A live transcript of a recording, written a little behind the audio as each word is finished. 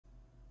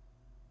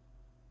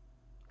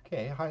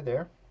Okay, hi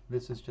there.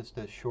 This is just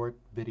a short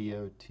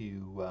video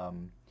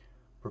to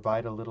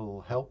provide a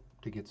little help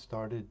to get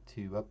started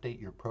to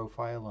update your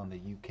profile on the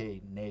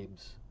UK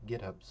NABES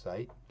GitHub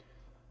site.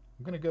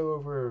 I'm going to go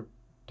over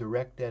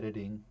direct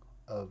editing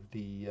of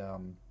the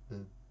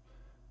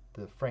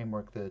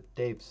framework that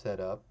Dave set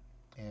up,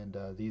 and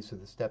these are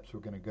the steps we're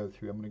going to go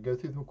through. I'm going to go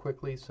through them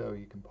quickly so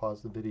you can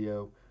pause the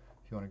video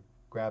if you want to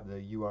grab the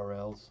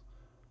URLs.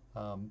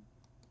 So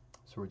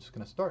we're just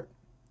going to start.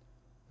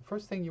 The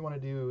first thing you want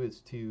to do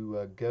is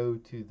to go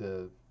to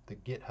the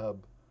GitHub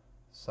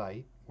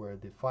site where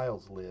the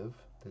files live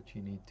that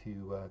you need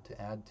to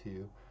add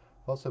to.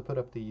 I've also put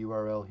up the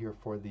URL here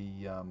for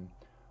the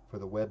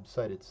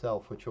website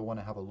itself, which you'll want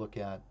to have a look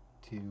at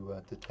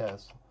to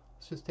test.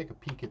 Let's just take a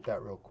peek at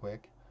that real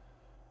quick.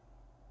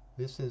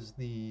 This is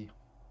the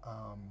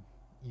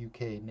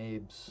UK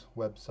NABES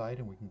website,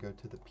 and we can go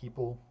to the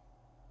People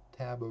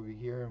tab over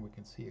here, and we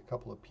can see a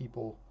couple of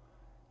people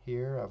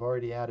here. I've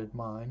already added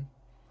mine.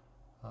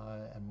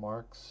 And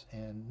Mark's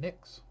and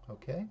Nick's.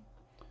 Okay,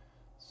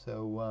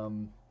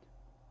 so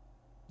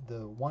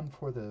the one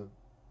for the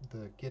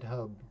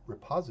GitHub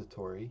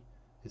repository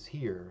is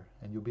here,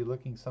 and you'll be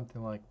looking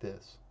something like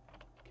this.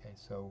 Okay,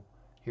 so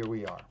here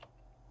we are.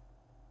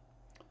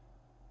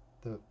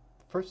 The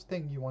first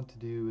thing you want to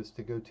do is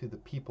to go to the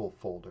people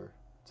folder.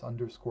 It's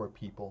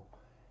 _people,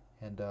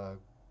 and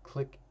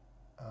click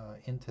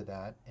into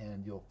that,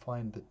 and you'll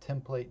find the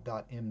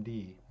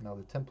template.md. Now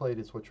the template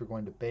is what you're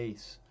going to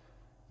base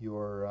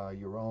your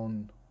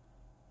own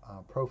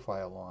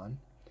profile on,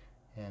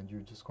 and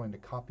you're just going to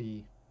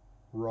copy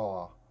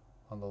raw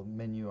on the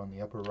menu on the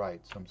upper right.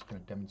 So I'm just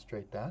going to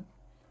demonstrate that.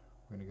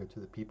 We're going to go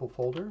to the people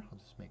folder. I'll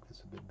just make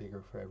this a bit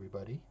bigger for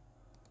everybody,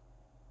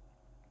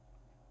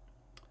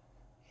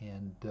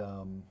 and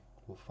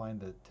we'll find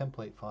the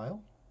template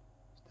file.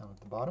 It's down at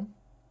the bottom.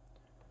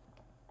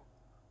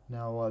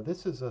 Now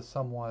this is a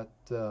somewhat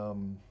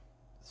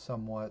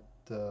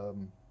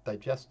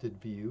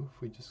digested view.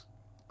 If we just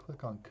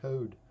click on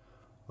code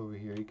over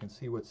here, you can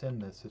see what's in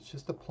this. It's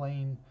just a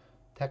plain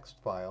text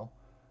file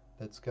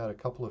that's got a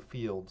couple of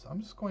fields. I'm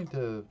just going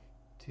to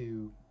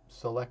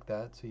select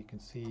that so you can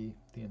see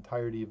the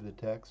entirety of the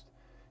text.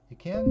 You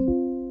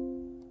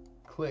can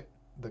click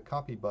the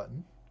copy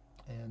button,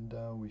 and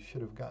we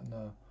should have gotten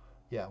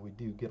we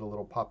do get a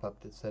little pop-up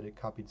that said it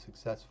copied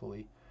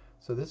successfully.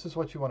 So this is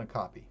what you want to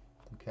copy.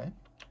 Okay,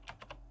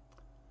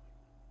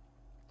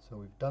 so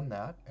we've done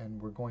that,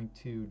 and we're going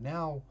to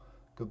now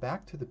go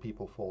back to the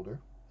people folder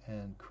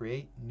and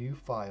create new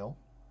file.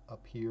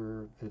 Up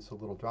here there's a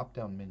little drop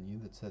down menu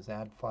that says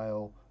add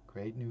file,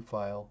 create new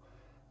file.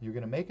 You're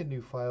going to make a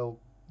new file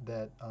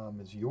that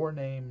is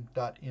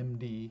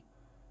yourname.md,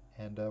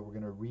 and we're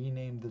going to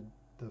rename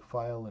the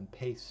file and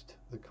paste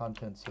the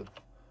contents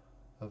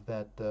of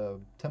that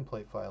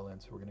template file in.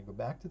 So we're going to go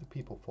back to the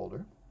people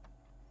folder.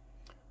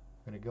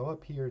 We're going to go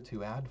up here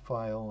to add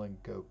file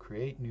and go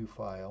create new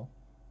file.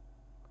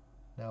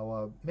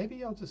 Now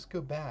maybe I'll just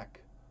go back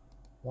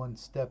one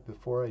step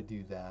before I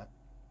do that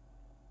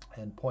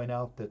and point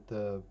out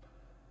that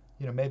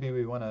maybe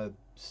we want to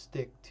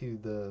stick to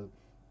the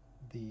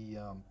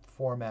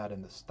format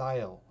and the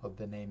style of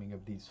the naming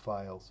of these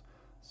files.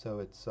 So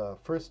it's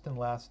first and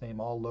last name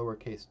all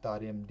lowercase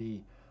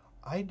 .md.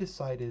 I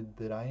decided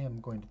that I am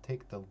going to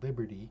take the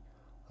liberty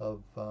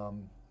of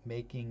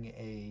making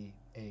a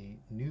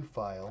new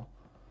file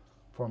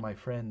for my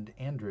friend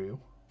Andrew.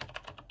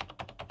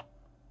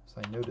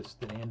 So I noticed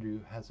that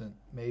Andrew hasn't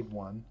made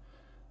one.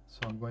 So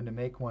I'm going to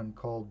make one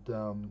called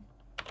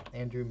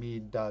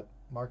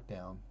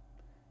andrewmead.markdown,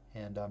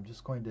 and I'm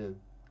just going to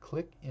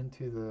click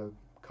into the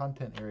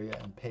content area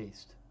and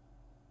paste.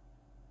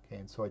 Okay,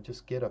 and so I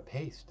just get a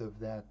paste of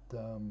that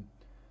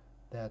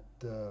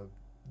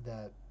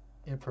that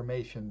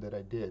information that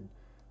I did.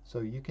 So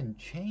you can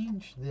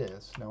change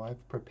this. Now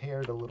I've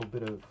prepared a little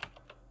bit of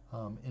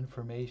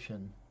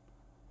information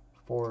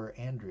for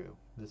Andrew.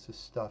 This is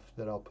stuff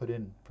that I'll put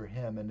in for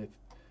him, and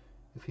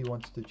if he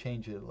wants to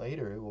change it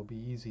later, it will be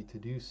easy to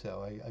do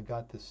so. I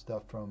got this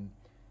stuff from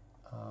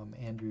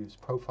Andrew's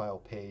profile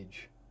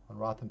page on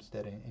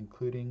Rothamsted,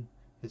 including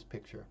his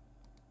picture.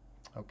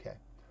 Okay,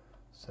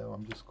 so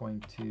I'm just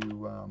going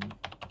to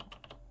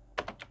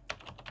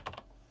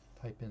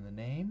type in the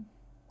name.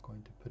 I'm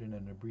going to put in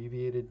an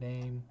abbreviated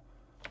name,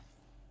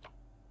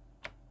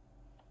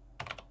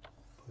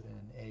 put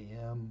in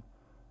AM.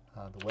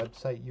 The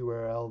website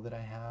URL that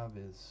I have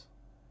is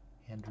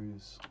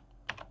Andrew's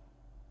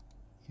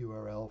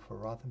URL for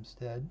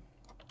Rothamsted,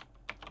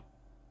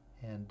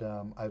 and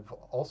I've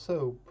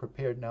also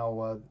prepared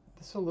now.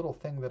 This is a little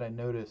thing that I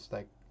noticed.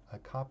 I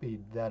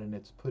copied that, and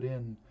it's put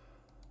in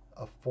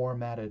a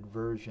formatted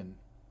version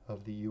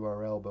of the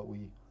URL, but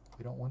we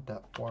don't want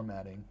that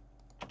formatting,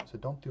 so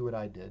don't do what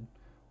I did.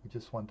 We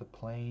just want the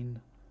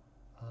plain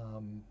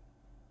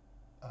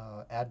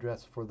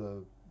address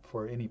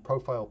for any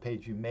profile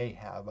page you may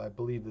have. I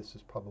believe this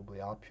is probably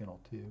optional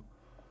too.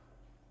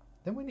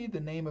 Then we need the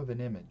name of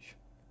an image.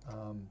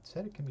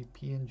 Said it can be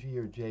PNG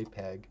or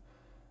JPEG.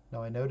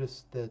 Now I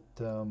noticed that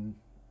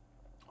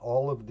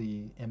all of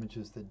the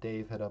images that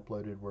Dave had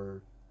uploaded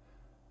were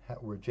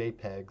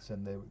JPEGs,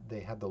 and they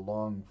had the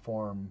long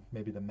form,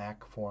 maybe the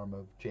Mac form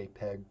of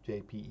JPEG,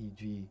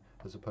 JPEG,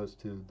 as opposed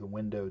to the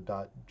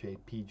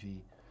window.jpg.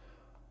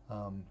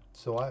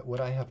 So what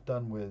I have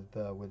done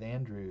with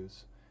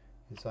Andrew's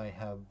is I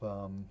have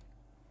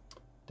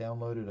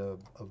downloaded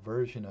a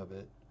version of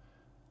it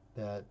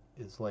that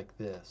is like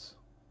this.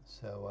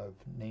 So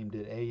I've named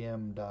it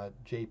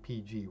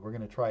am.jpg. We're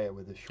going to try it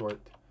with a short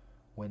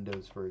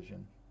Windows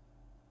version.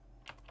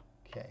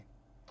 Okay,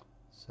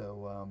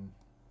 so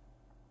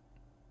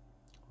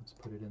let's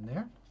put it in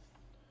there,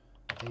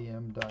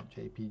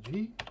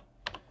 am.jpg,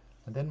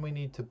 and then we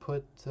need to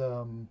put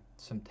some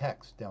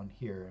text down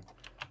here.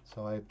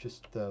 So I've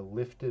just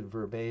lifted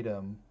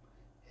verbatim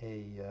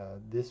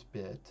this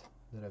bit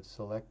that I've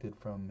selected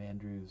from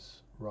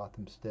Andrew's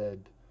Rothamsted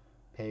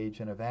page,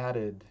 and I've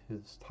added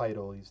his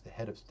title. He's the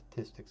head of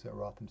statistics at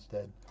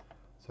Rothamsted,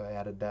 so I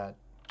added that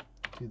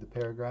to the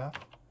paragraph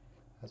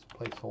as a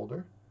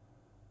placeholder.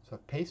 So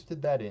I've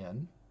pasted that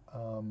in.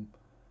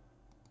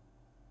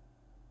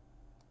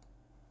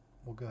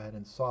 We'll go ahead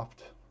and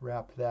soft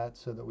wrap that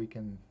so that we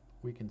can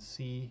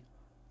see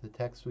the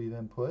text we've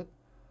input.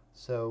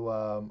 So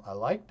I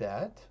like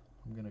that.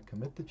 I'm going to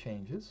commit the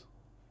changes.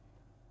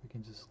 We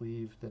can just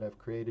leave that I've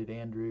created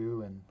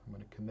Andrew, and I'm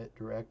going to commit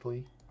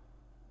directly.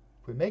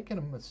 If we're making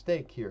a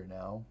mistake here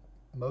now,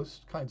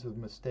 most kinds of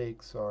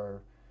mistakes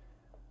are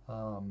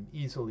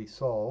easily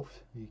solved.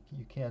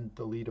 You can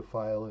delete a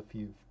file if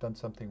you've done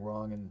something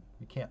wrong and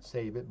you can't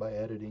save it by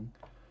editing.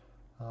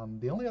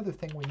 The only other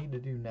thing we need to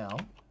do now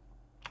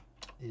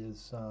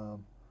is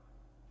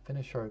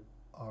finish our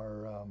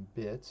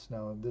bits.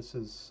 Now this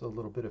is a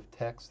little bit of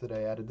text that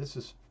I added. This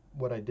is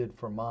what I did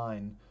for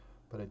mine,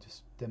 but I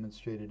just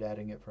demonstrated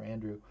adding it for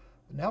Andrew.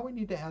 But now we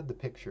need to add the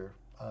picture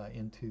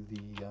into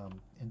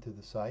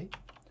the site.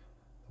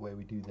 The way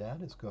we do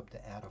that is go up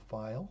to add a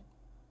file.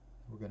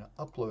 We're going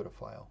to upload a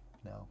file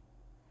now,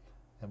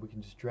 and we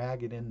can just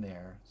drag it in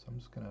there. So I'm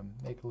just going to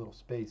make a little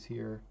space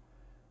here,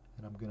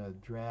 and I'm going to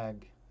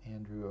drag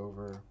Andrew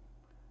over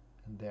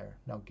and there.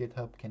 Now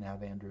GitHub can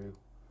have Andrew.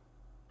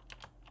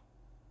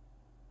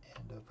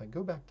 And if I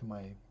go back to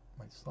my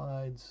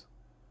slides,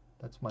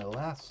 that's my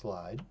last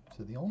slide.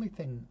 So the only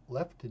thing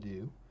left to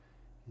do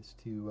is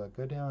to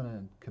go down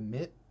and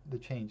commit the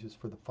changes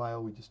for the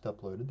file we just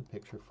uploaded, the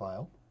picture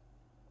file.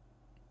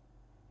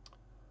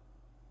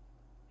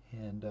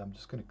 And I'm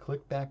just going to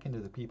click back into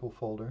the people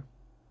folder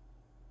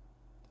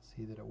to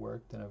see that it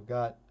worked. And I've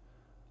got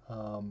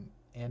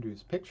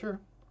Andrew's picture.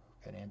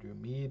 I've got Andrew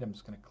Mead. I'm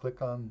just going to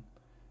click on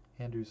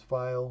Andrew's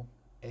file,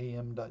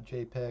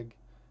 am.jpg,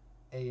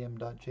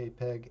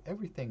 am.jpg.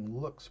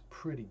 Everything looks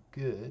pretty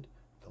good.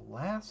 The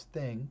last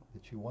thing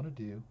that you want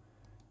to do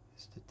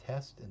is to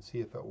test and see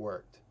if it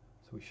worked.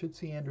 So we should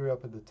see Andrew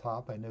up at the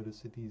top. I notice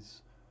that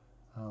these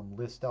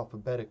list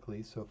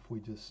alphabetically, so if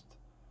we just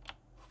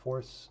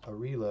force a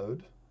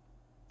reload,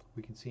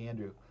 we can see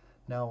Andrew.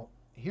 Now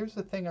here's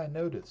the thing I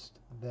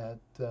noticed, that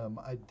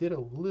I did a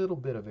little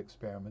bit of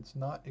experiments,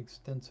 not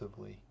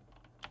extensively,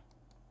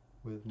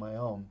 with my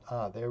own.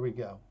 There we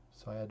go.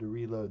 So I had to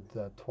reload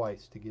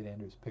twice to get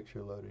Andrew's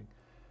picture loading.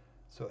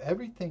 So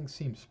everything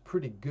seems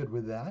pretty good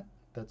with that.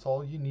 That's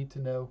all you need to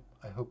know.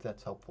 I hope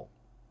that's helpful.